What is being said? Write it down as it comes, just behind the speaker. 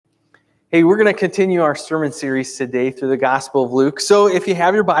Hey, we're going to continue our sermon series today through the Gospel of Luke. So if you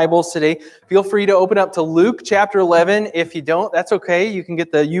have your Bibles today, feel free to open up to Luke chapter 11. If you don't, that's okay. You can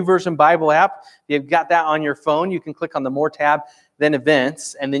get the YouVersion Bible app. If you've got that on your phone, you can click on the More tab, then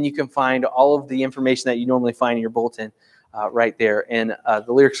Events, and then you can find all of the information that you normally find in your bulletin right there. And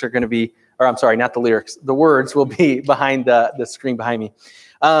the lyrics are going to be, or I'm sorry, not the lyrics. The words will be behind the screen behind me.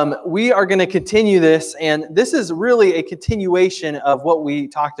 We are going to continue this, and this is really a continuation of what we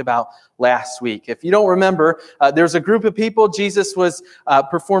talked about last week. If you don't remember, there's a group of people. Jesus was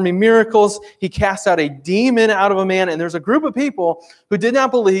performing miracles. He cast out a demon out of a man, and there's a group of people who did not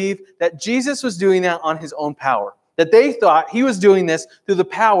believe that Jesus was doing that on his own power, that they thought he was doing this through the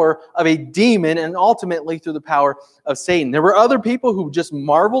power of a demon and ultimately through the power of Satan. There were other people who just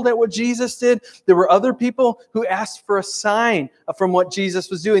marveled at what Jesus did. There were other people who asked for a sign from what Jesus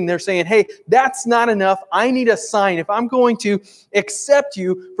was doing. They're saying, hey, that's not enough. I need a sign. If I'm going to accept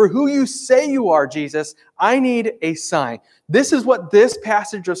you for who you say you are, Jesus, I need a sign. This is what this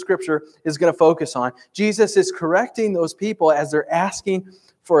passage of Scripture is going to focus on. Jesus is correcting those people as they're asking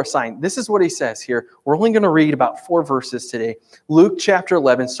for a sign. This is what he says here. We're only going to read about 4 verses today. Luke chapter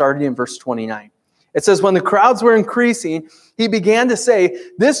 11, starting in verse 29. It says, when the crowds were increasing, he began to say,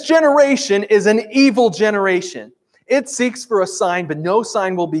 this generation is an evil generation. It seeks for a sign, but no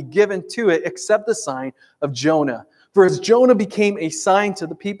sign will be given to it except the sign of Jonah. For as Jonah became a sign to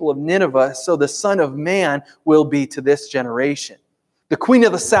the people of Nineveh, so the Son of Man will be to this generation. The queen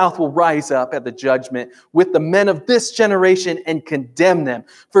of the south will rise up at the judgment with the men of this generation and condemn them.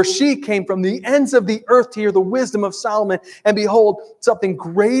 For she came from the ends of the earth to hear the wisdom of Solomon. And behold, something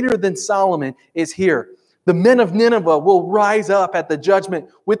greater than Solomon is here. The men of Nineveh will rise up at the judgment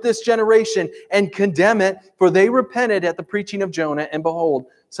with this generation and condemn it. For they repented at the preaching of Jonah. And behold,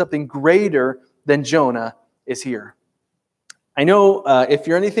 something greater than Jonah is here. I know if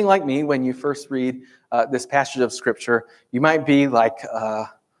you're anything like me, when you first read this passage of Scripture, you might be like,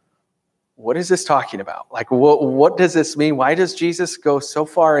 what is this talking about? Like, what does this mean? Why does Jesus go so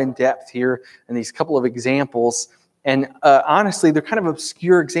far in depth here in these couple of examples? And honestly, they're kind of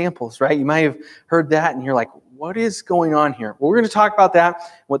obscure examples, right? You might have heard that and you're like, what is going on here? Well, we're going to talk about that,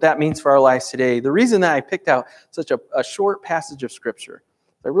 what that means for our lives today. The reason that I picked out such a short passage of Scripture,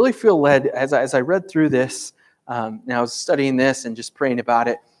 I really feel led, as I read through this, and I was studying this and just praying about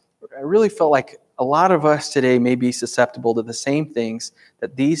it, I really felt like a lot of us today may be susceptible to the same things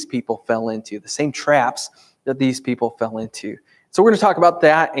that these people fell into, the same traps that these people fell into. So we're going to talk about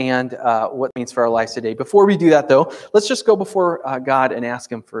that and what it means for our lives today. Before we do that, though, let's just go before God and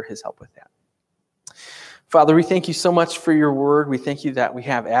ask Him for His help with that. Father, we thank you so much for your word. We thank you that we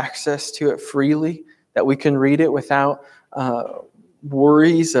have access to it freely, that we can read it without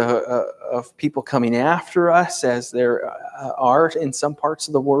worries of people coming after us as there are in some parts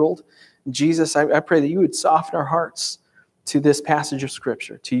of the world. Jesus, I pray that you would soften our hearts to this passage of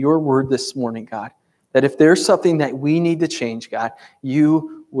Scripture, to your word this morning, God, that if there's something that we need to change, God,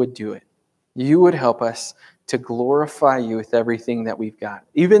 you would do it. You would help us to glorify you with everything that we've got,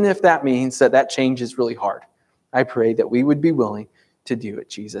 even if that means that change is really hard. I pray that we would be willing to do it,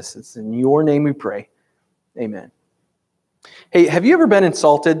 Jesus. It's in your name we pray. Amen. Hey, have you ever been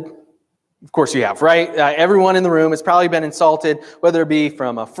insulted? Of course you have, right? Everyone in the room has probably been insulted, whether it be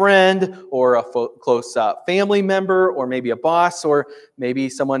from a friend or a close family member or maybe a boss or maybe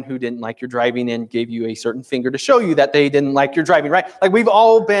someone who didn't like your driving and gave you a certain finger to show you that they didn't like your driving, right? Like we've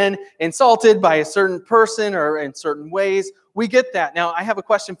all been insulted by a certain person or in certain ways. We get that. Now, I have a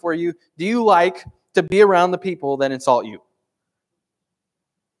question for you. Do you like to be around the people that insult you?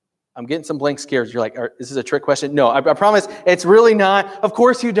 I'm getting some blank scares. You're like, is this a trick question? No, I promise it's really not. Of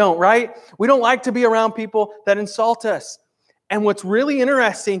course you don't, right? We don't like to be around people that insult us. And what's really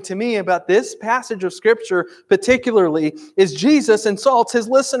interesting to me about this passage of Scripture particularly is Jesus insults his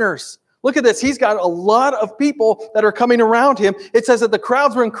listeners. Look at this. He's got a lot of people that are coming around him. It says that the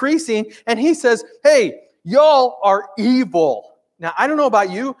crowds were increasing, and he says, hey, y'all are evil. Now, I don't know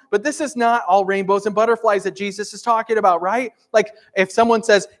about you, but this is not all rainbows and butterflies that Jesus is talking about, right? Like if someone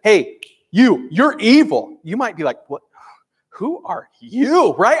says, hey, you're evil, you might be like, what? Who are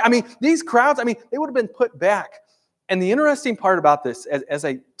you, right? I mean, these crowds, they would have been put back. And the interesting part about this, as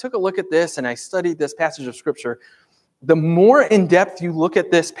I took a look at this and I studied this passage of Scripture, the more in-depth you look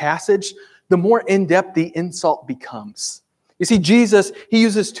at this passage, the more in-depth the insult becomes. You see, Jesus, he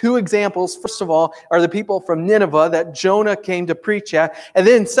uses 2 examples. First of all, are the people from Nineveh that Jonah came to preach at. And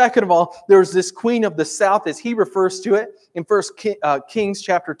then second of all, there's this queen of the south, as he refers to it. In 1 Kings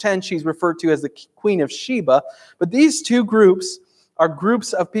chapter 10, she's referred to as the Queen of Sheba. But these 2 groups are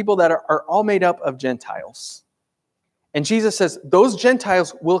groups of people that are all made up of Gentiles. And Jesus says, those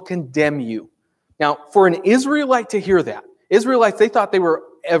Gentiles will condemn you. Now, for an Israelite to hear that, Israelites, they thought they were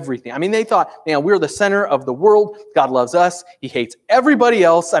everything. I mean, they thought, man, we're the center of the world. God loves us. He hates everybody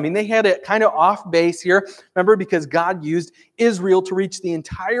else. I mean, they had it kind of off base here. Remember, because God used Israel to reach the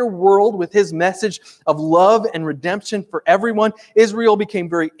entire world with his message of love and redemption for everyone. Israel became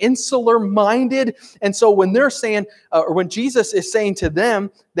very insular-minded. And so when they're saying, or when Jesus is saying to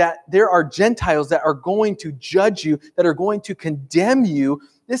them that there are Gentiles that are going to judge you, that are going to condemn you,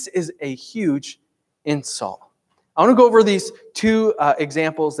 this is a huge insult. I want to go over these two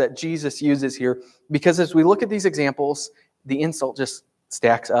examples that Jesus uses here, because as we look at these examples, the insult just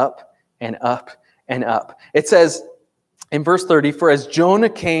stacks up and up and up. It says in verse 30, for as Jonah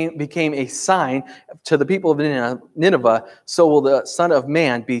became a sign to the people of Nineveh, so will the Son of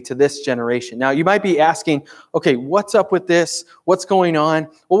Man be to this generation. Now, you might be asking, okay, what's up with this? What's going on?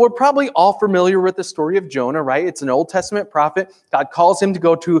 Well, we're probably all familiar with the story of Jonah, right? It's an Old Testament prophet. God calls him to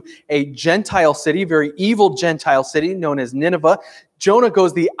go to a Gentile city, very evil Gentile city known as Nineveh. Jonah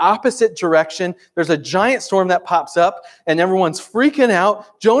goes the opposite direction. There's a giant storm that pops up, and everyone's freaking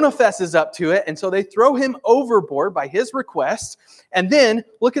out. Jonah fesses up to it, and so they throw him overboard by his request. And then,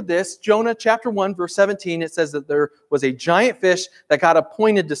 look at this, Jonah chapter 1, verse 17, it says that there was a giant fish that got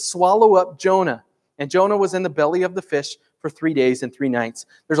appointed to swallow up Jonah. And Jonah was in the belly of the fish for 3 days and 3 nights.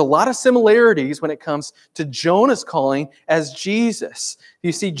 There's a lot of similarities when it comes to Jonah's calling as Jesus.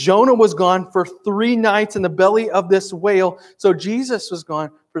 You see, Jonah was gone for 3 nights in the belly of this whale, so Jesus was gone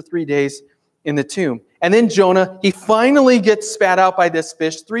for 3 days in the tomb. And then Jonah, he finally gets spat out by this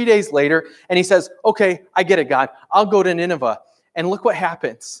fish 3 days later, and he says, okay, I get it, God. I'll go to Nineveh. And look what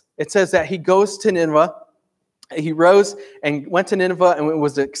happens. It says that he goes to Nineveh. He rose and went to Nineveh, and it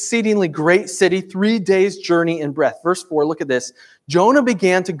was an exceedingly great city, 3 days' journey in breadth. Verse 4, look at this. Jonah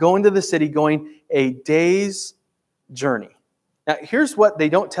began to go into the city going a day's journey. Now, here's what they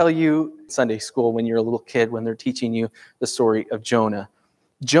don't tell you in Sunday school when you're a little kid, when they're teaching you the story of Jonah.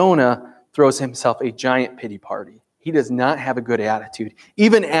 Jonah throws himself a giant pity party. He does not have a good attitude,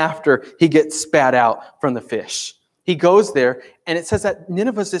 even after he gets spat out from the fish. He goes there, and it says that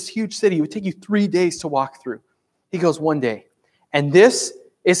Nineveh is this huge city. It would take you 3 days to walk through. He goes 1 day. And this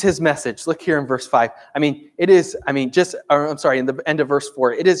is his message. Look here in verse 5. in the end of verse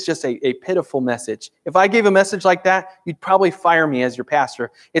 4, it is just a pitiful message. If I gave a message like that, you'd probably fire me as your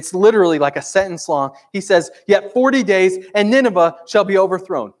pastor. It's literally like a sentence long. He says, yet 40 days and Nineveh shall be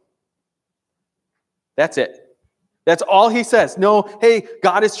overthrown. That's it. That's all he says. No, hey,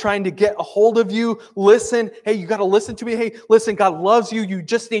 God is trying to get a hold of you. Listen. Hey, you got to listen to me. Hey, listen, God loves you. You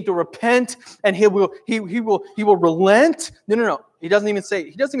just need to repent, and he will relent. No. He doesn't even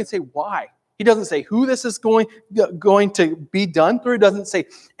say why. He doesn't say who this is going to be done through. He doesn't say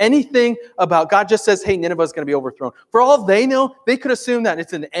anything about. God just says, hey, Nineveh is going to be overthrown. For all they know, they could assume that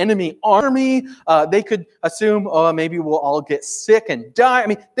it's an enemy army. They could assume, oh, maybe we'll all get sick and die. I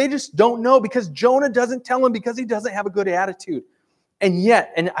mean, they just don't know because Jonah doesn't tell them because he doesn't have a good attitude. And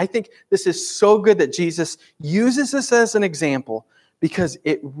yet, and I think this is so good that Jesus uses this as an example because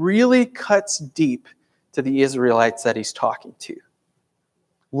it really cuts deep to the Israelites that he's talking to.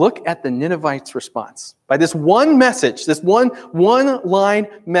 Look at the Ninevites' response. By this one message, this one-line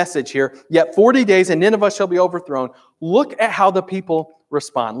message here, yet 40 days and Nineveh shall be overthrown. Look at how the people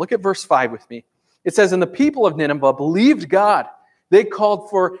respond. Look at verse 5 with me. It says, and the people of Nineveh believed God. They called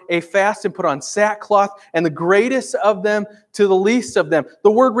for a fast and put on sackcloth, and the greatest of them to the least of them.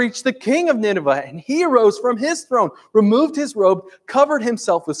 The word reached the king of Nineveh, and he arose from his throne, removed his robe, covered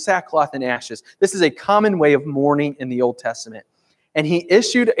himself with sackcloth and ashes. This is a common way of mourning in the Old Testament. And he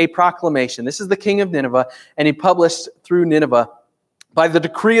issued a proclamation. This is the king of Nineveh, and he published through Nineveh, by the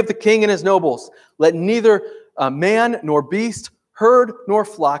decree of the king and his nobles, let neither man nor beast, herd nor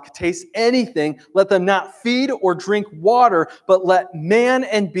flock taste anything. Let them not feed or drink water, but let man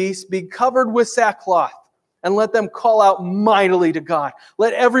and beast be covered with sackcloth, and let them call out mightily to God.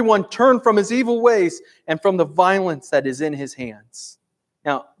 Let everyone turn from his evil ways and from the violence that is in his hands.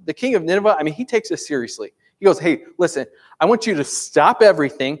 Now, the king of Nineveh, he takes this seriously. He goes, hey, listen, I want you to stop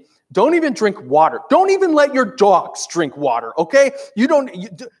everything. Don't even drink water. Don't even let your dogs drink water, okay?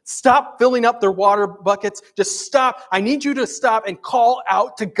 Stop filling up their water buckets. Just stop. I need you to stop and call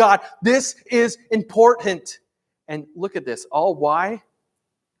out to God. This is important. And look at this. All why?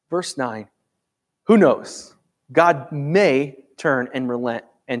 Verse 9. Who knows? God may turn and relent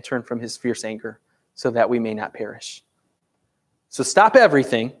and turn from his fierce anger so that we may not perish. So stop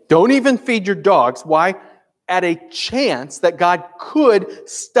everything. Don't even feed your dogs. Why? At a chance that God could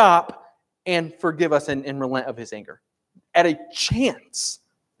stop and forgive us and relent of his anger. At a chance.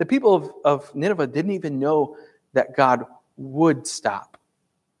 The people of Nineveh didn't even know that God would stop.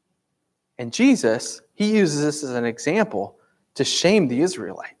 And Jesus, he uses this as an example to shame the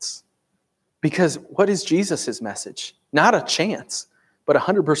Israelites. Because what is Jesus' message? Not a chance, but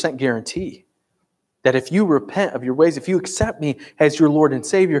 100% guarantee. That if you repent of your ways, if you accept me as your Lord and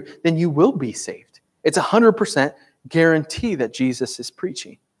Savior, then you will be saved. It's 100% guarantee that Jesus is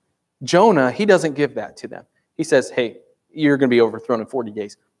preaching. Jonah, he doesn't give that to them. He says, hey, you're going to be overthrown in 40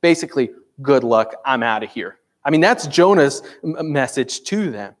 days. Basically, good luck, I'm out of here. I mean, that's Jonah's message to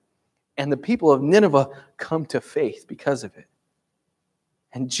them. And the people of Nineveh come to faith because of it.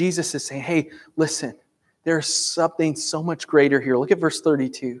 And Jesus is saying, hey, listen, there's something so much greater here. Look at verse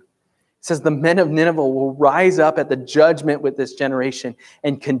 32. It says, the men of Nineveh will rise up at the judgment with this generation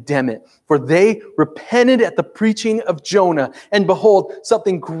and condemn it. For they repented at the preaching of Jonah. And behold,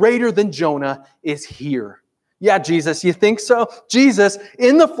 something greater than Jonah is here. Yeah, Jesus, you think so? Jesus,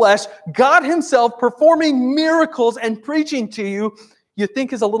 in the flesh, God himself performing miracles and preaching to you, you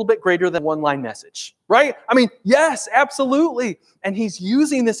think is a little bit greater than one-line message, right? I mean, yes, absolutely. And he's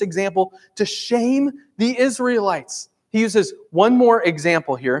using this example to shame the Israelites. He uses one more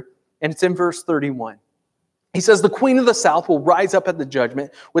example here, and it's in verse 31. He says, the queen of the south will rise up at the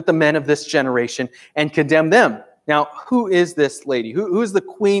judgment with the men of this generation and condemn them. Now, who is this lady? Who is the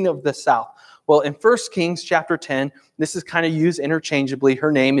queen of the south? Well, in 1 Kings chapter 10, this is kind of used interchangeably.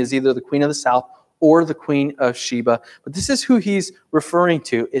 Her name is either the queen of the south or the queen of Sheba. But this is who he's referring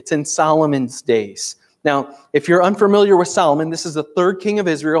to. It's in Solomon's days. Now, if you're unfamiliar with Solomon, this is the third king of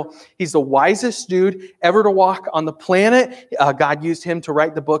Israel. He's the wisest dude ever to walk on the planet. God used him to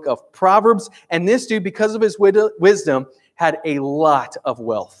write the book of Proverbs. And this dude, because of his wisdom, had a lot of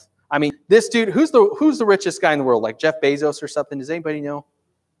wealth. I mean, this dude, who's the richest guy in the world? Like Jeff Bezos or something? Does anybody know?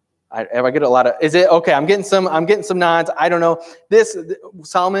 I get a lot of, is it okay? I'm getting some nods. I don't know. This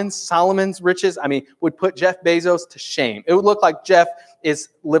Solomon's riches, I mean, would put Jeff Bezos to shame. It would look like Jeff is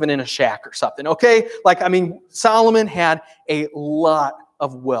living in a shack or something. Okay, like I mean, Solomon had a lot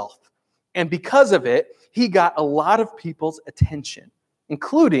of wealth, and because of it, he got a lot of people's attention,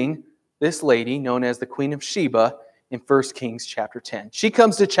 including this lady known as the Queen of Sheba in 1 Kings chapter 10. She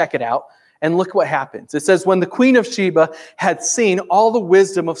comes to check it out. And look what happens. It says, when the Queen of Sheba had seen all the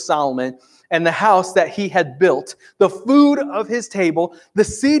wisdom of Solomon and the house that he had built, the food of his table, the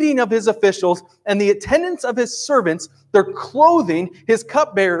seating of his officials, and the attendance of his servants, their clothing, his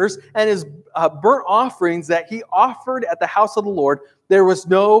cupbearers, and his burnt offerings that he offered at the house of the Lord, there was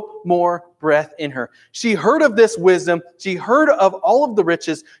no more breath in her. She heard of this wisdom. She heard of all of the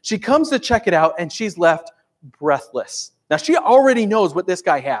riches. She comes to check it out, and she's left breathless. Now, she already knows what this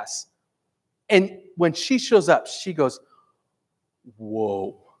guy has. And when she shows up, she goes,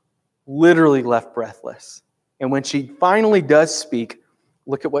 whoa, literally left breathless. And when she finally does speak,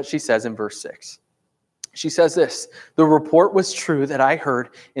 look at what she says in verse 6. She says this, the report was true that I heard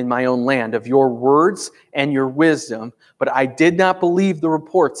in my own land of your words and your wisdom, but I did not believe the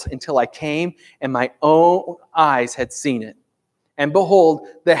reports until I came and my own eyes had seen it. And behold,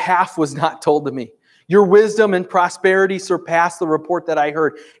 the half was not told to me. Your wisdom and prosperity surpass the report that I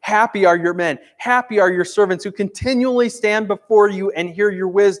heard. Happy are your men. Happy are your servants who continually stand before you and hear your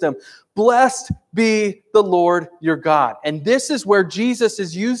wisdom. Blessed be the Lord your God. And this is where Jesus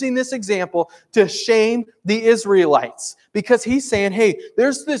is using this example to shame the Israelites. Because he's saying, hey,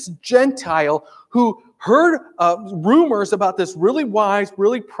 there's this Gentile who heard rumors about this really wise,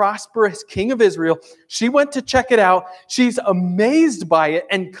 really prosperous king of Israel. She went to check it out. She's amazed by it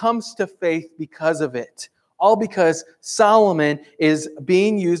and comes to faith because of it. All because Solomon is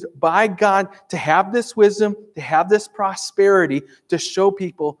being used by God to have this wisdom, to have this prosperity, to show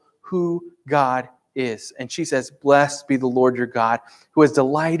people who God is. And she says, blessed be the Lord your God, who has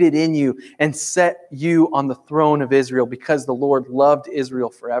delighted in you and set you on the throne of Israel, because the Lord loved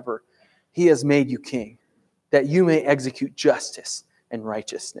Israel forever. He has made you king, that you may execute justice and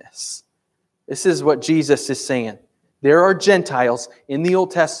righteousness. This is what Jesus is saying. There are Gentiles in the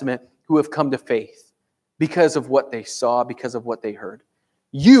Old Testament who have come to faith because of what they saw, because of what they heard.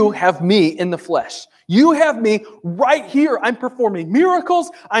 You have me in the flesh. You have me right here. I'm performing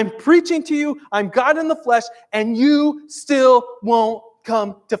miracles. I'm preaching to you. I'm God in the flesh, and you still won't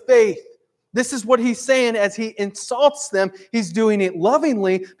come to faith. This is what he's saying as he insults them. He's doing it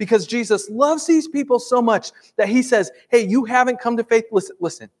lovingly because Jesus loves these people so much that he says, hey, you haven't come to faith.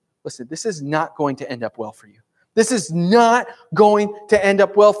 Listen, this is not going to end up well for you. This is not going to end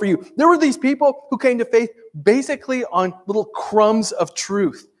up well for you. There were these people who came to faith basically on little crumbs of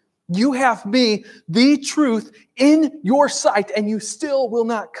truth. You have me, the truth, in your sight, and you still will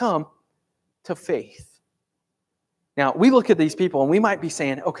not come to faith. Now, we look at these people and we might be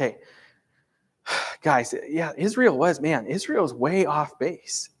saying, okay, Guys, yeah, Israel was way off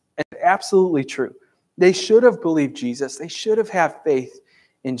base. It's absolutely true. They should have believed Jesus. They should have had faith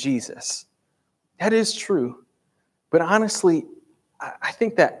in Jesus. That is true. But honestly, I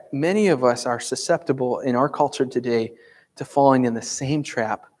think that many of us are susceptible in our culture today to falling in the same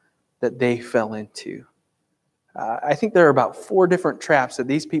trap that they fell into. I think there are about 4 different traps that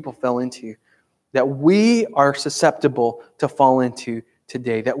these people fell into that we are susceptible to fall into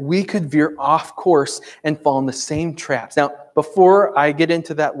today, that we could veer off course and fall in the same traps. Now, before I get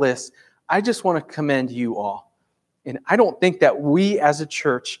into that list, I just want to commend you all. And I don't think that we as a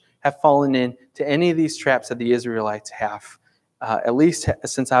church have fallen into any of these traps that the Israelites have, at least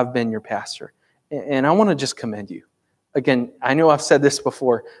since I've been your pastor. And I want to just commend you. Again, I know I've said this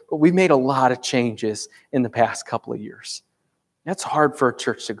before, but we've made a lot of changes in the past couple of years. That's hard for a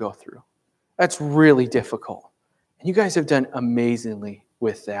church to go through. That's really difficult. And you guys have done amazingly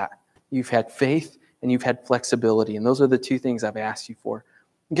with that. You've had faith and you've had flexibility. And those are the 2 things I've asked you for.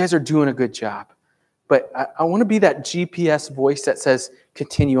 You guys are doing a good job. But I want to be that GPS voice that says,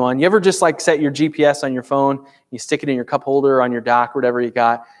 continue on. You ever just like set your GPS on your phone, you stick it in your cup holder on your dock, whatever you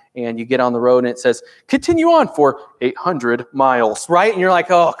got, and you get on the road and it says, continue on for 800 miles, right? And you're like,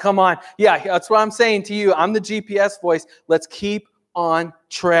 oh, come on. Yeah, that's what I'm saying to you. I'm the GPS voice. Let's keep on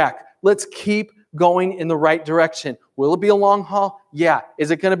track. Let's keep going in the right direction. Will it be a long haul? Yeah.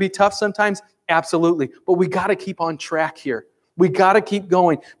 Is it going to be tough sometimes? Absolutely. But we got to keep on track here. We got to keep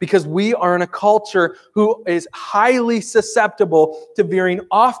going because we are in a culture who is highly susceptible to veering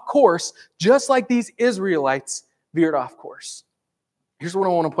off course, just like these Israelites veered off course. Here's what I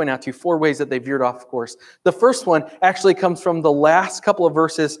want to point out to you, 4 ways that they veered off course. The first one actually comes from the last couple of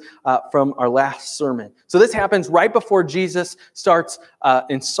verses from our last sermon. So this happens right before Jesus starts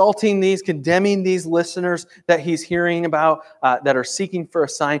condemning these listeners that he's hearing about that are seeking for a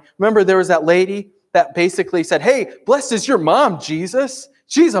sign. Remember, there was that lady that basically said, hey, blessed is your mom, Jesus.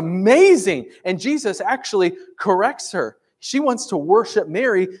 She's amazing. And Jesus actually corrects her. She wants to worship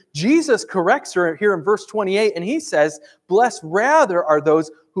Mary. Jesus corrects her here in verse 28, and he says, blessed rather are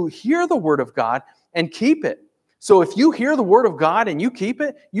those who hear the word of God and keep it. So if you hear the word of God and you keep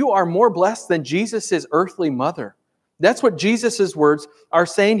it, you are more blessed than Jesus' earthly mother. That's what Jesus' words are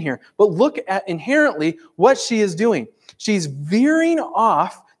saying here. But look at inherently what she is doing. She's veering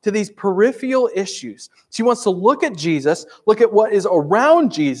off to these peripheral issues. She wants to look at Jesus, look at what is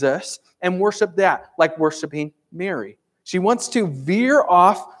around Jesus, and worship that, like worshiping Mary. She wants to veer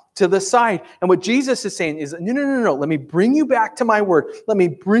off to the side. And what Jesus is saying is, no. Let me bring you back to my word. Let me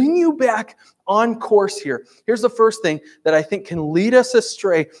bring you back on course here. Here's the first thing that I think can lead us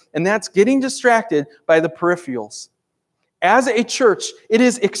astray, and that's getting distracted by the peripherals. As a church, it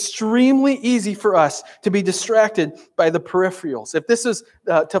is extremely easy for us to be distracted by the peripherals. If this is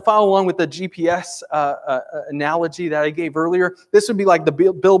to follow along with the GPS analogy that I gave earlier, this would be like the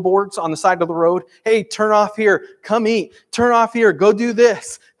billboards on the side of the road. Hey, turn off here. Come eat. Turn off here. Go do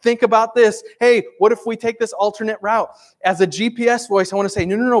this. Think about this. Hey, what if we take this alternate route? As a GPS voice, I want to say,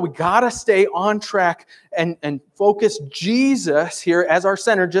 no. We got to stay on track and focus Jesus here as our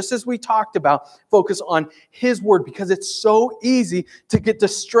center, just as we talked about, focus on his word, because it's so easy to get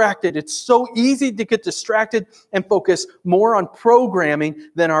distracted. It's so easy to get distracted and focus more on programming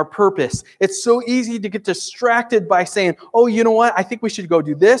than our purpose. It's so easy to get distracted by saying, oh, you know what? I think we should go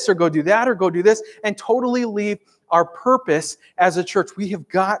do this or go do that or go do this, and totally leave our purpose as a church. We have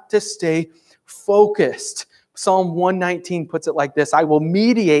got to stay focused. Psalm 119 puts it like this: I will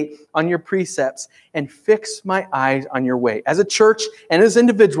meditate on your precepts and fix my eyes on your way. As a church and as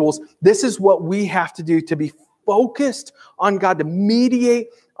individuals, this is what we have to do to be focused on God, to meditate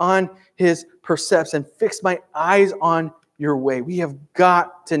on his precepts and fix my eyes on your way. We have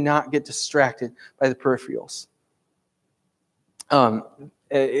got to not get distracted by the peripherals.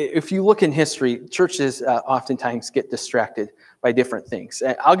 If you look in history, churches oftentimes get distracted by different things.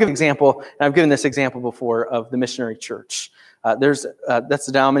 I'll give an example, and I've given this example before, of the missionary church. That's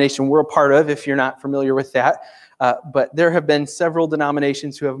the denomination we're a part of, if you're not familiar with that. But there have been several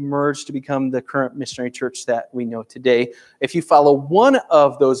denominations who have merged to become the current missionary church that we know today. If you follow one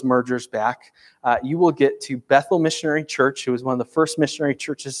of those mergers back, you will get to Bethel Missionary Church, who was one of the first missionary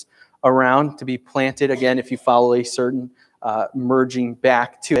churches around to be planted, again, if you follow a certain merging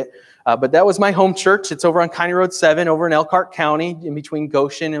back to it. But that was my home church. It's over on County Road 7 over in Elkhart County, in between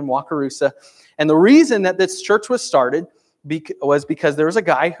Goshen and Wakarusa. And the reason that this church was started was because there was a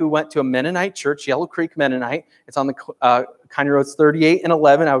guy who went to a Mennonite church, Yellow Creek Mennonite. It's on the County Roads 38 and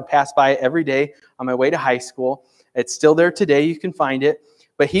 11. I would pass by it every day on my way to high school. It's still there today. You can find it.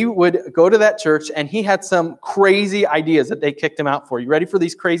 But he would go to that church, and he had some crazy ideas that they kicked him out for. You ready for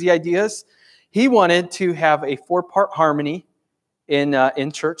these crazy ideas? He wanted to have a 4-part harmony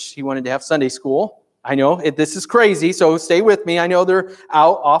in church. He wanted to have Sunday school. I know this is crazy, so stay with me. I know they're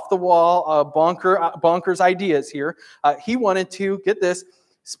out off the wall, bonkers ideas here. He wanted to, get this,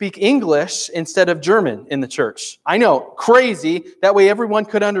 speak English instead of German in the church. I know, crazy. That way everyone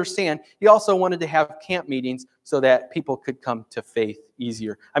could understand. He also wanted to have camp meetings so that people could come to faith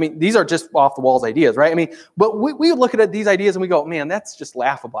easier. I mean, these are just off the walls ideas, right? I mean, but we look at these ideas and we go, man, that's just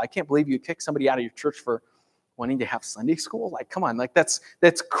laughable. I can't believe you kick somebody out of your church for wanting to have Sunday school. Like, come on, like that's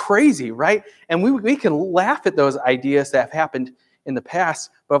crazy, right? And we can laugh at those ideas that have happened in the past,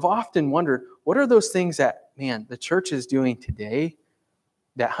 but I've often wondered, what are those things that, man, the church is doing today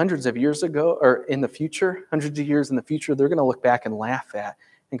that hundreds of years ago, or in the future, hundreds of years in the future, they're going to look back and laugh at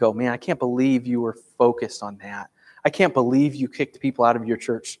and go, man, I can't believe you were focused on that. I can't believe you kicked people out of your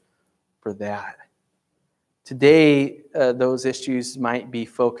church for that. Today, those issues might be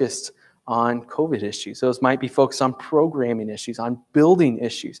focused on COVID issues. Those might be focused on programming issues, on building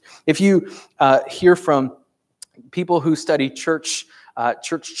issues. If you hear from people who study church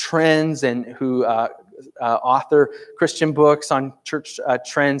trends and who author Christian books on church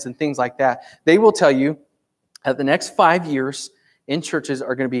trends and things like that, they will tell you that the next 5 years in churches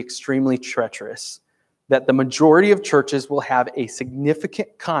are going to be extremely treacherous, that the majority of churches will have a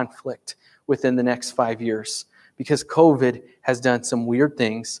significant conflict within the next 5 years because COVID has done some weird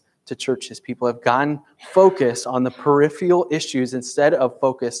things to churches. People have gotten focused on the peripheral issues instead of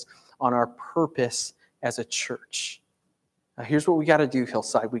focused on our purpose as a church. Now, here's what we got to do,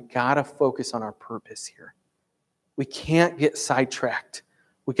 Hillside. We got to focus on our purpose here. We can't get sidetracked.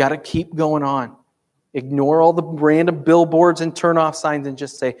 We got to keep going on. Ignore all the random billboards and turn-off signs and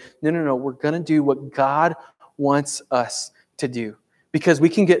just say, no, we're going to do what God wants us to do. Because we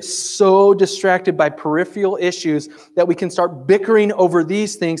can get so distracted by peripheral issues that we can start bickering over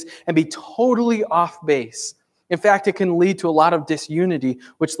these things and be totally off base. In fact, it can lead to a lot of disunity,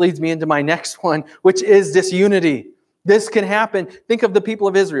 which leads me into my next one, which is disunity. This can happen. Think of the people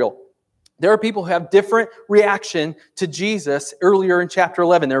of Israel. There are people who have different reaction to Jesus earlier in chapter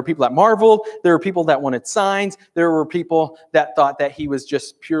 11. There were people that marveled. There were people that wanted signs. There were people that thought that he was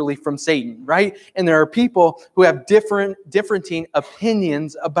just purely from Satan, right? And there are people who have differing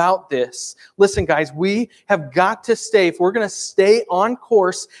opinions about this. Listen, guys, we have got to stay, if we're going to stay on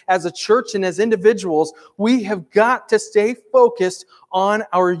course as a church and as individuals, we have got to stay focused on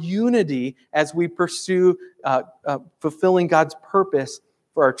our unity as we pursue fulfilling God's purpose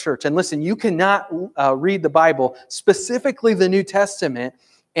for our church. And listen, you cannot read the Bible, specifically the New Testament,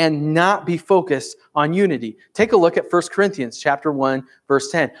 and not be focused on unity. Take a look at 1 Corinthians chapter 1,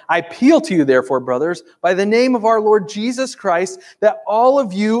 verse 10. I appeal to you, therefore, brothers, by the name of our Lord Jesus Christ, that all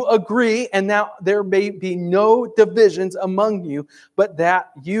of you agree, and that there may be no divisions among you, but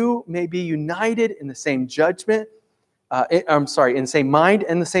that you may be united in the same judgment. In the same mind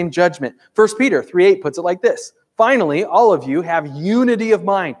and the same judgment. 1 Peter 3:8 puts it like this. Finally, all of you have unity of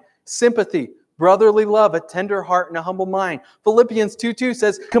mind, sympathy, brotherly love, a tender heart, and a humble mind. Philippians 2:2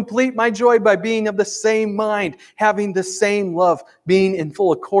 says, complete my joy by being of the same mind, having the same love, being in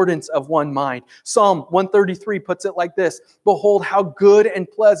full accordance of one mind. Psalm 133 puts it like this. Behold, how good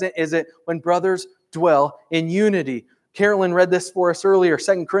and pleasant is it when brothers dwell in unity. Carolyn read this for us earlier,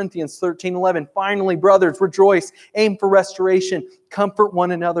 2 Corinthians 13:11. Finally, brothers, rejoice, aim for restoration, comfort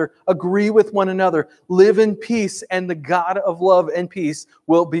one another, agree with one another, live in peace, and the God of love and peace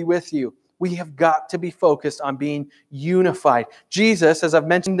will be with you. We have got to be focused on being unified. Jesus, as I've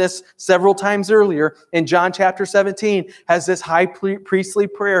mentioned this several times earlier, in John chapter 17, has this high priestly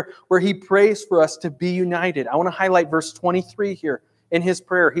prayer where he prays for us to be united. I want to highlight verse 23 here. In his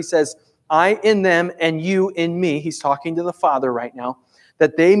prayer, he says, I in them and you in me, he's talking to the Father right now,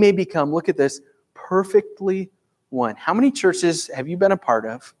 that they may become, look at this, perfectly one. How many churches have you been a part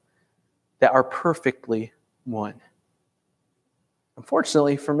of that are perfectly one?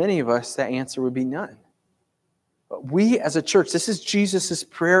 Unfortunately, for many of us, that answer would be none. But we as a church, this is Jesus'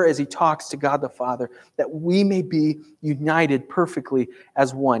 prayer as he talks to God the Father, that we may be united perfectly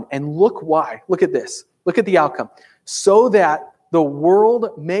as one. And look why. Look at this. Look at the outcome. So that the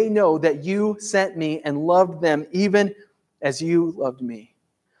world may know that you sent me and loved them even as you loved me.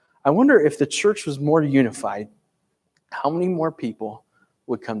 I wonder if the church was more unified, how many more people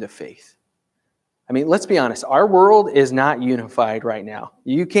would come to faith? I mean, let's be honest. Our world is not unified right now.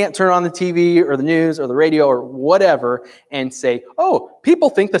 You can't turn on the TV or the news or the radio or whatever and say, oh, people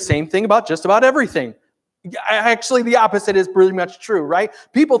think the same thing about just about everything. Actually, the opposite is pretty much true, right?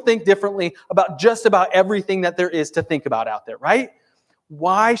 People think differently about just about everything that there is to think about out there, right?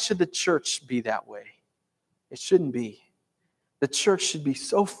 Why should the church be that way? It shouldn't be. The church should be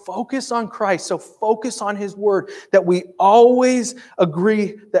so focused on Christ, so focused on His Word, that we always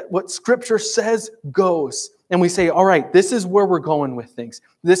agree that what Scripture says goes. And we say, all right, this is where we're going with things.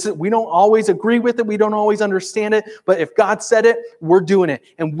 We don't always agree with it. We don't always understand it. But if God said it, we're doing it.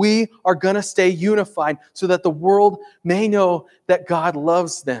 And we are going to stay unified so that the world may know that God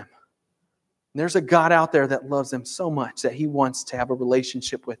loves them. And there's a God out there that loves them so much that He wants to have a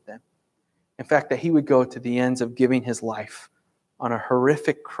relationship with them. In fact, that He would go to the ends of giving His life on a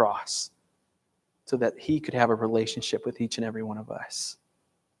horrific cross so that He could have a relationship with each and every one of us.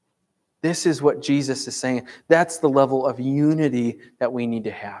 This is what Jesus is saying. That's the level of unity that we need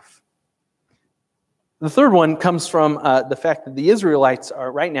to have. The third one comes from the fact that the Israelites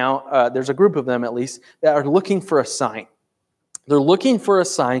are right now, there's a group of them at least, that are looking for a sign. They're looking for a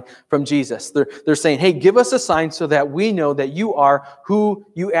sign from Jesus. They're saying, hey, give us a sign so that we know that you are who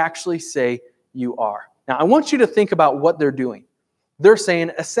you actually say you are. Now, I want you to think about what they're doing. They're saying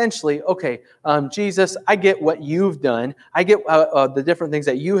essentially, okay, Jesus, I get what you've done. I get the different things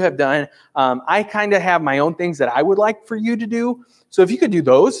that you have done. I kind of have my own things that I would like for you to do. So if you could do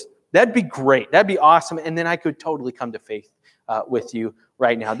those, that'd be great. That'd be awesome. And then I could totally come to faith with you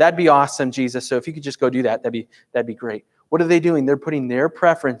right now. That'd be awesome, Jesus. So if you could just go do that, that'd be great. What are they doing? They're putting their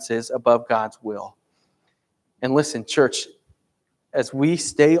preferences above God's will. And listen, church, as we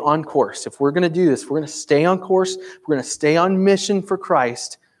stay on course, if we're going to do this, we're going to stay on course, we're going to stay on mission for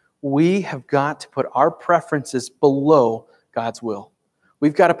Christ, we have got to put our preferences below God's will.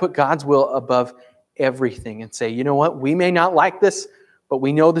 We've got to put God's will above everything and say, you know what, we may not like this, but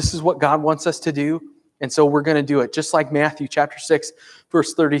we know this is what God wants us to do, and so we're going to do it. Just like Matthew chapter 6,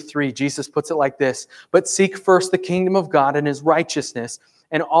 verse 33, Jesus puts it like this, but seek first the kingdom of God and His righteousness,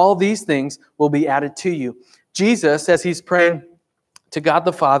 and all these things will be added to you. Jesus, as He's praying to God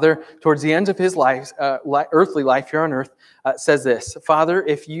the Father towards the end of His life, earthly life here on earth, says this, Father,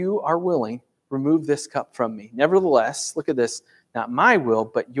 if you are willing, remove this cup from me. Nevertheless, look at this, not my will,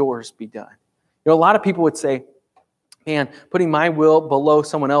 but yours be done. You know, a lot of people would say, man, putting my will below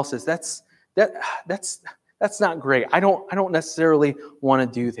someone else's, that's not great. I don't necessarily want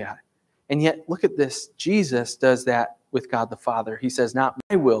to do that. And yet, look at this. Jesus does that with God the Father. He says, not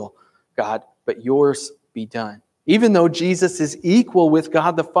my will, God, but yours be done. Even though Jesus is equal with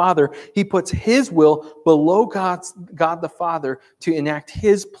God the Father, He puts His will below God the Father to enact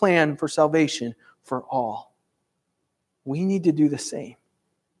His plan for salvation for all. We need to do the same.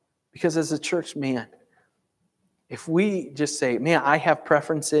 Because as a church, man, if we just say, man, I have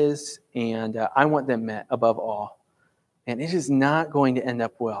preferences and I want them met above all, and it is not going to end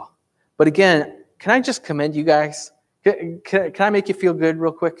up well. But again, can I just commend you guys? Can I make you feel good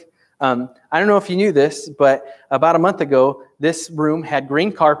real quick? I don't know if you knew this, but about a month ago, this room had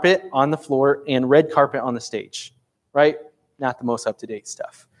green carpet on the floor and red carpet on the stage, right? Not the most up-to-date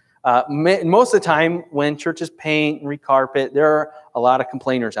stuff. Most of the time, when churches paint and recarpet, there are a lot of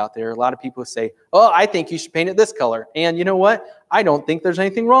complainers out there. A lot of people who say, oh, I think you should paint it this color. And you know what? I don't think there's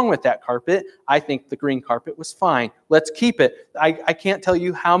anything wrong with that carpet. I think the green carpet was fine. Let's keep it. I can't tell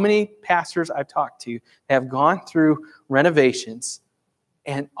you how many pastors I've talked to have gone through renovations,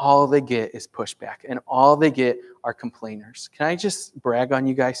 and all they get is pushback, and all they get are complainers. Can I just brag on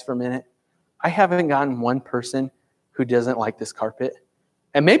you guys for a minute? I haven't gotten one person who doesn't like this carpet.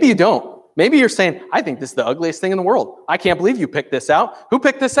 And maybe you don't. Maybe you're saying, I think this is the ugliest thing in the world. I can't believe you picked this out. Who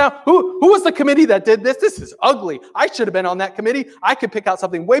picked this out? Who was the committee that did this? This is ugly. I should have been on that committee. I could pick out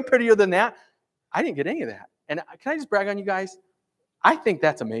something way prettier than that. I didn't get any of that. And can I just brag on you guys? I think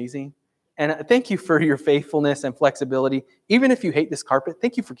that's amazing. And thank you for your faithfulness and flexibility. Even if you hate this carpet,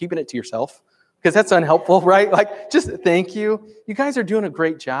 thank you for keeping it to yourself, because that's unhelpful, right? Like, just thank you. You guys are doing a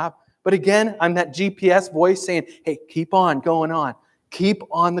great job. But again, I'm that GPS voice saying, hey, keep on going on. Keep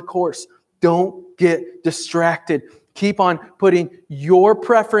on the course. Don't get distracted. Keep on putting your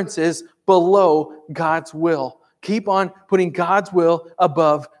preferences below God's will. Keep on putting God's will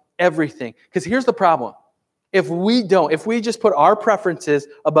above everything. Because here's the problem. If we just put our preferences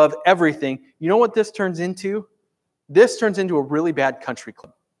above everything, you know what this turns into? This turns into a really bad country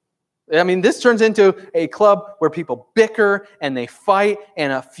club. I mean, this turns into a club where people bicker and they fight,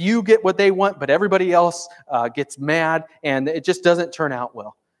 and a few get what they want, but everybody else gets mad, and it just doesn't turn out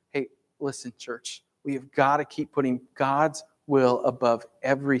well. Hey, listen, church, we have got to keep putting God's will above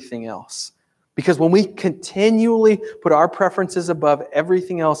everything else. Because when we continually put our preferences above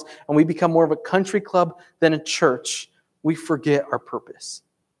everything else, and we become more of a country club than a church, we forget our purpose.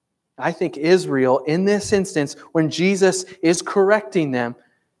 I think Israel, in this instance, when Jesus is correcting them,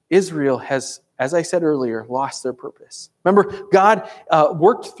 Israel has as I said earlier, lost their purpose. Remember, God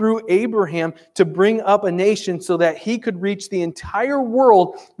worked through Abraham to bring up a nation so that he could reach the entire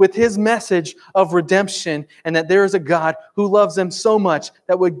world with his message of redemption, and that there is a God who loves them so much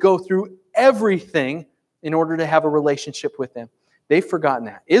that would go through everything in order to have a relationship with them. They've forgotten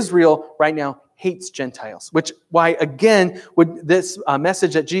that. Israel right now hates Gentiles, which why, again, would this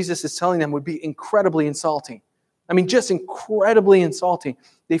message that Jesus is telling them would be incredibly insulting. I mean, just incredibly insulting.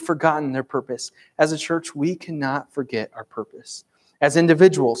 They've forgotten their purpose. As a church, we cannot forget our purpose. As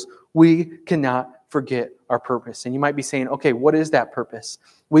individuals, we cannot forget our purpose. And you might be saying, okay, what is that purpose?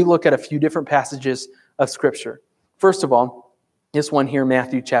 We look at a few different passages of Scripture. First of all, this one here,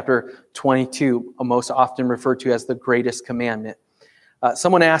 Matthew chapter 22, most often referred to as the greatest commandment.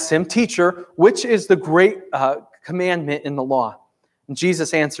 Someone asked him, "Teacher, which is the great commandment in the law?" And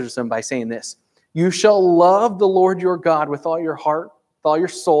Jesus answers them by saying this, "You shall love the Lord your God with all your heart, with all your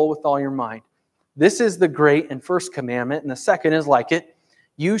soul, with all your mind. This is the great and first commandment, and the second is like it.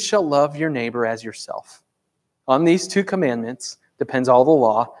 You shall love your neighbor as yourself." On these two commandments depends all the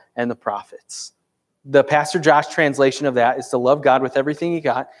law and the prophets. The Pastor Josh translation of that is to love God with everything you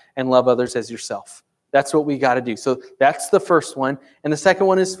got and love others as yourself. That's what we got to do. So that's the first one. And the second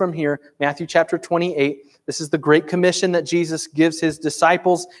one is from here, Matthew chapter 28. This is the Great Commission that Jesus gives his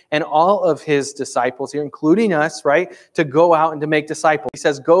disciples and all of his disciples here, including us, right, to go out and to make disciples. He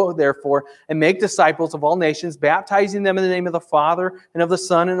says, "Go, therefore, and make disciples of all nations, baptizing them in the name of the Father and of the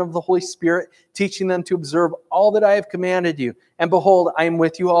Son and of the Holy Spirit, teaching them to observe all that I have commanded you. And behold, I am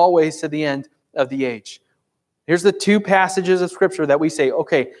with you always to the end of the age." Here's the two passages of Scripture that we say,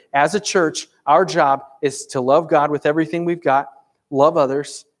 okay, as a church, our job is to love God with everything we've got, love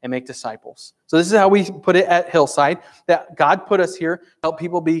others, and make disciples. So this is how we put it at Hillside, that God put us here, help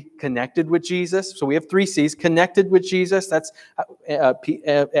people be connected with Jesus. So we have 3 C's, connected with Jesus. That's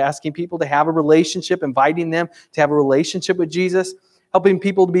asking people to have a relationship, inviting them to have a relationship with Jesus, helping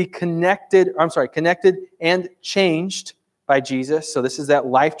people to be connected and changed by Jesus. So this is that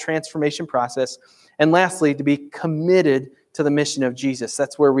life transformation process. And lastly, to be committed to the mission of Jesus.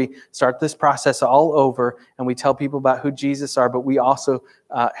 That's where we start this process all over, and we tell people about who Jesus are, but we also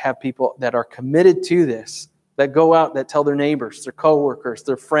have people that are committed to this, that go out, that tell their neighbors, their coworkers,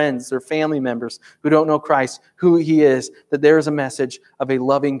 their friends, their family members who don't know Christ, who he is, that there is a message of a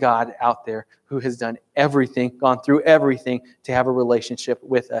loving God out there who has done everything, gone through everything to have a relationship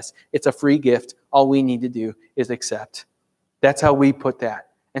with us. It's a free gift. All we need to do is accept. That's how we put that.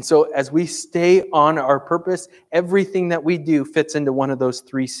 And so as we stay on our purpose, everything that we do fits into one of those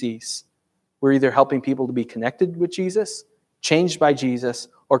 3 C's. We're either helping people to be connected with Jesus, changed by Jesus,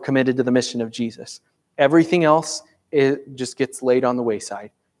 or committed to the mission of Jesus. Everything else, it just gets laid on the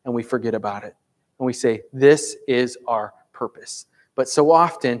wayside, and we forget about it. And we say, this is our purpose. But so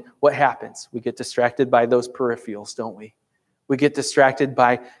often, what happens? We get distracted by those peripherals, don't we? We get distracted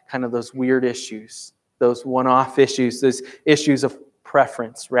by kind of those weird issues, those one-off issues, those issues of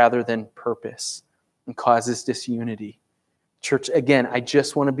preference rather than purpose, and causes disunity. Church, again, I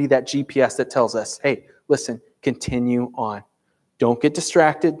just want to be that GPS that tells us, hey, listen, continue on. Don't get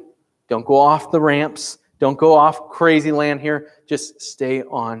distracted. Don't go off the ramps. Don't go off crazy land here. Just stay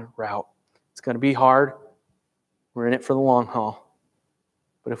on route. It's going to be hard. We're in it for the long haul.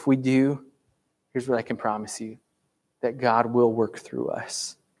 But if we do, here's what I can promise you, that God will work through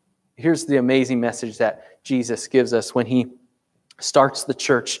us. Here's the amazing message that Jesus gives us when he starts the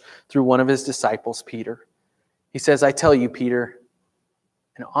church through one of his disciples, Peter. He says, "I tell you, Peter,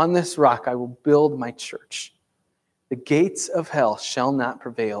 and on this rock I will build my church. The gates of hell shall not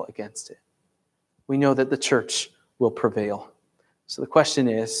prevail against it." We know that the church will prevail. So the question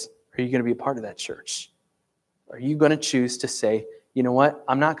is, are you going to be a part of that church? Are you going to choose to say, you know what,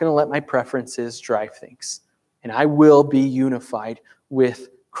 I'm not going to let my preferences drive things, and I will be unified with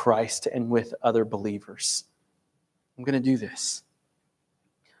Christ and with other believers? I'm going to do this.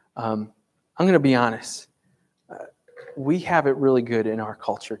 I'm going to be honest. We have it really good in our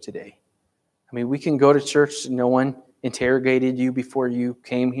culture today. I mean, we can go to church. No one interrogated you before you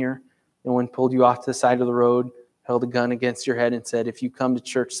came here. No one pulled you off to the side of the road, held a gun against your head and said, if you come to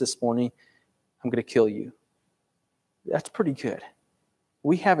church this morning, I'm going to kill you. That's pretty good.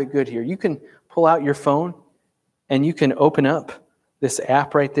 We have it good here. You can pull out your phone and you can open up this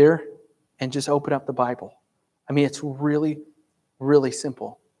app right there and just open up the Bible. I mean, it's really, really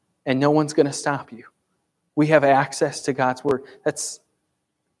simple. And no one's going to stop you. We have access to God's Word. That's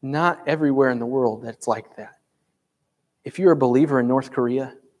not everywhere in the world that's like that. If you're a believer in North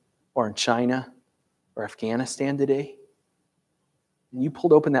Korea or in China or Afghanistan today, and you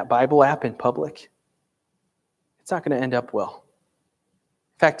pulled open that Bible app in public, it's not going to end up well.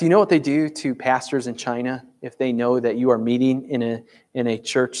 fact, do you know what they do to pastors in China if they know that you are meeting in a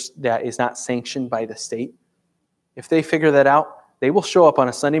church that is not sanctioned by the state? If they figure that out, they will show up on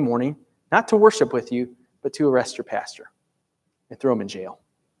a Sunday morning, not to worship with you, but to arrest your pastor and throw him in jail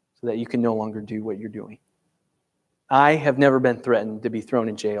so that you can no longer do what you're doing. I have never been threatened to be thrown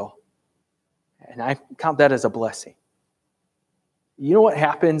in jail, and I count that as a blessing. You know what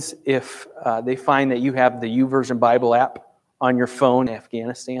happens if they find that you have the YouVersion Bible app on your phone in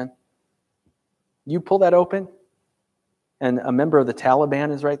Afghanistan? You pull that open, and a member of the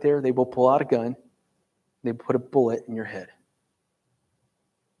Taliban is right there. They will pull out a gun. They put a bullet in your head.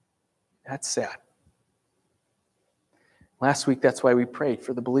 That's sad. Last week, that's why we prayed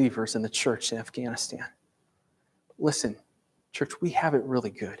for the believers in the church in Afghanistan. Listen, church, we have it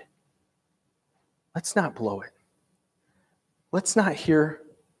really good. Let's not blow it. Let's not hear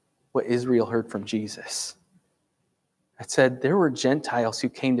what Israel heard from Jesus. It said there were Gentiles who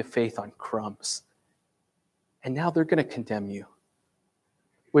came to faith on crumbs, and now they're going to condemn you.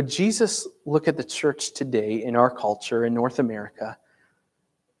 Would Jesus look at the church today in our culture in North America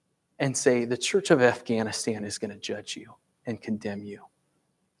and say, the church of Afghanistan is going to judge you and condemn you?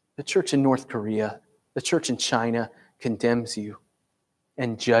 The church in North Korea, the church in China condemns you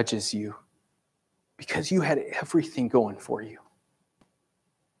and judges you because you had everything going for you.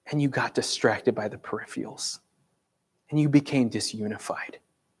 And you got distracted by the peripherals. And you became disunified.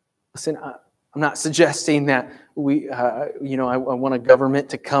 Listen, I'm not suggesting that I want a government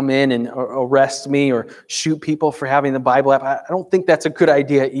to come in and arrest me or shoot people for having the Bible app. I don't think that's a good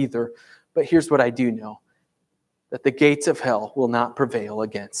idea either. But here's what I do know. That the gates of hell will not prevail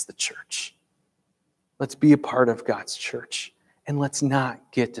against the church. Let's be a part of God's church. And let's not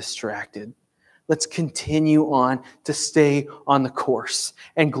get distracted. Let's continue on to stay on the course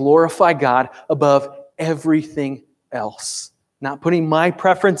and glorify God above everything else. Not putting my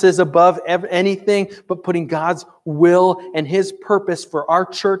preferences above anything, but putting God's will and His purpose for our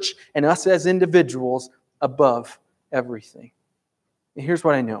church and us as individuals above everything. And here's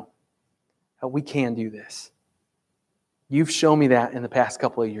what I know. We can do this. You've shown me that in the past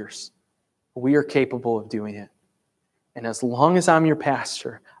couple of years. We are capable of doing it. And as long as I'm your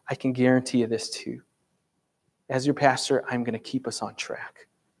pastor, I can guarantee you this too. As your pastor, I'm going to keep us on track.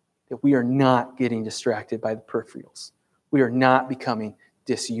 That we are not getting distracted by the peripherals. We are not becoming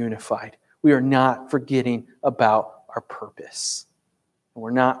disunified. We are not forgetting about our purpose. And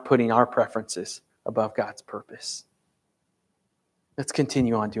we're not putting our preferences above God's purpose. Let's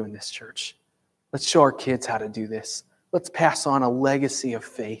continue on doing this, church. Let's show our kids how to do this. Let's pass on a legacy of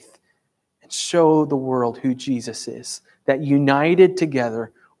faith and show the world who Jesus is. That united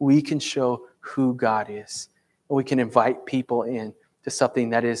together, we can show who God is. And we can invite people in to something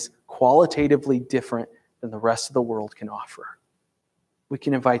that is qualitatively different than the rest of the world can offer. We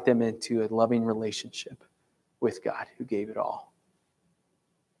can invite them into a loving relationship with God who gave it all.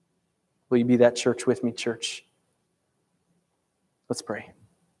 Will you be that church with me, church? Let's pray.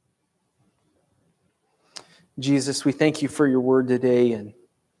 Jesus, we thank you for your word today. And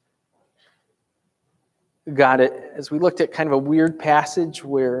God, as we looked at kind of a weird passage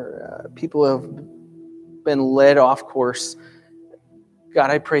where people have been led off course, God,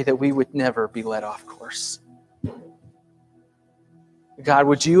 I pray that we would never be led off course. God,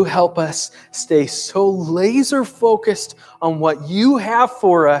 would you help us stay so laser focused on what you have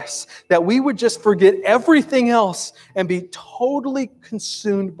for us that we would just forget everything else and be totally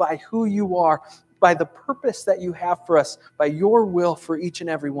consumed by who you are, by the purpose that you have for us, by your will for each and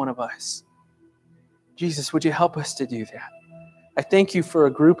every one of us. Jesus, would you help us to do that? I thank you for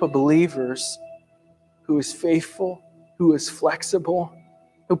a group of believers who is faithful, who is flexible,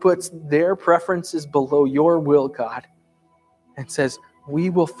 who puts their preferences below your will, God, and says, we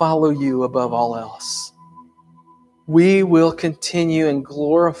will follow you above all else. We will continue and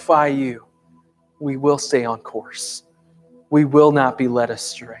glorify you. We will stay on course. We will not be led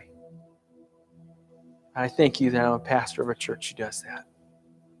astray. I thank you that I'm a pastor of a church who does that.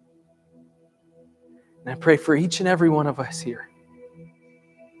 And I pray for each and every one of us here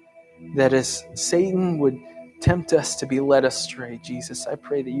that as Satan would tempt us to be led astray, Jesus, I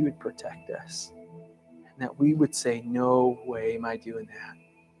pray that you would protect us and that we would say, no way am I doing that.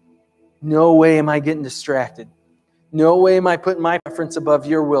 No way am I getting distracted. No way am I putting my preference above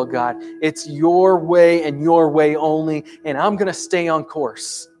your will, God. It's your way and your way only, and I'm going to stay on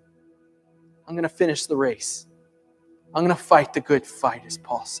course. I'm going to finish the race. I'm going to fight the good fight, as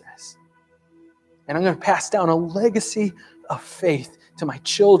Paul says. And I'm going to pass down a legacy of faith to my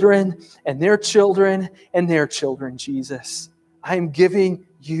children and their children and their children, Jesus. I am giving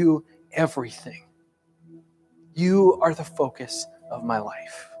you everything. You are the focus of my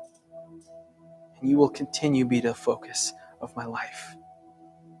life. And you will continue to be the focus of my life.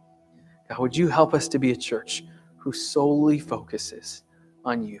 God, would you help us to be a church who solely focuses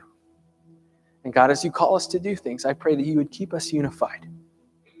on you? And God, as you call us to do things, I pray that you would keep us unified.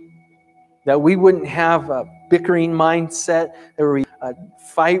 That we wouldn't have a bickering mindset, that we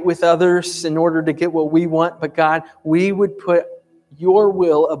fight with others in order to get what we want. But God, we would put your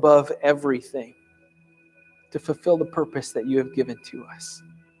will above everything to fulfill the purpose that you have given to us.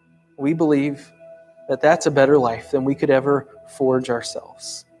 We believe that that's a better life than we could ever forge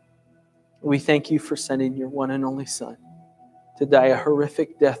ourselves. We thank you for sending your one and only Son to die a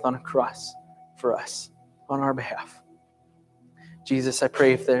horrific death on a cross for us, on our behalf. Jesus, I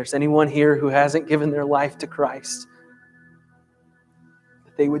pray if there's anyone here who hasn't given their life to Christ,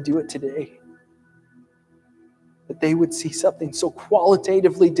 that they would do it today. That they would see something so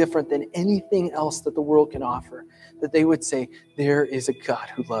qualitatively different than anything else that the world can offer. That they would say, there is a God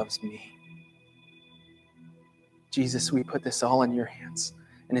who loves me. Jesus, we put this all in your hands.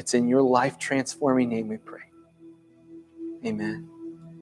 And it's in your life-transforming name we pray. Amen.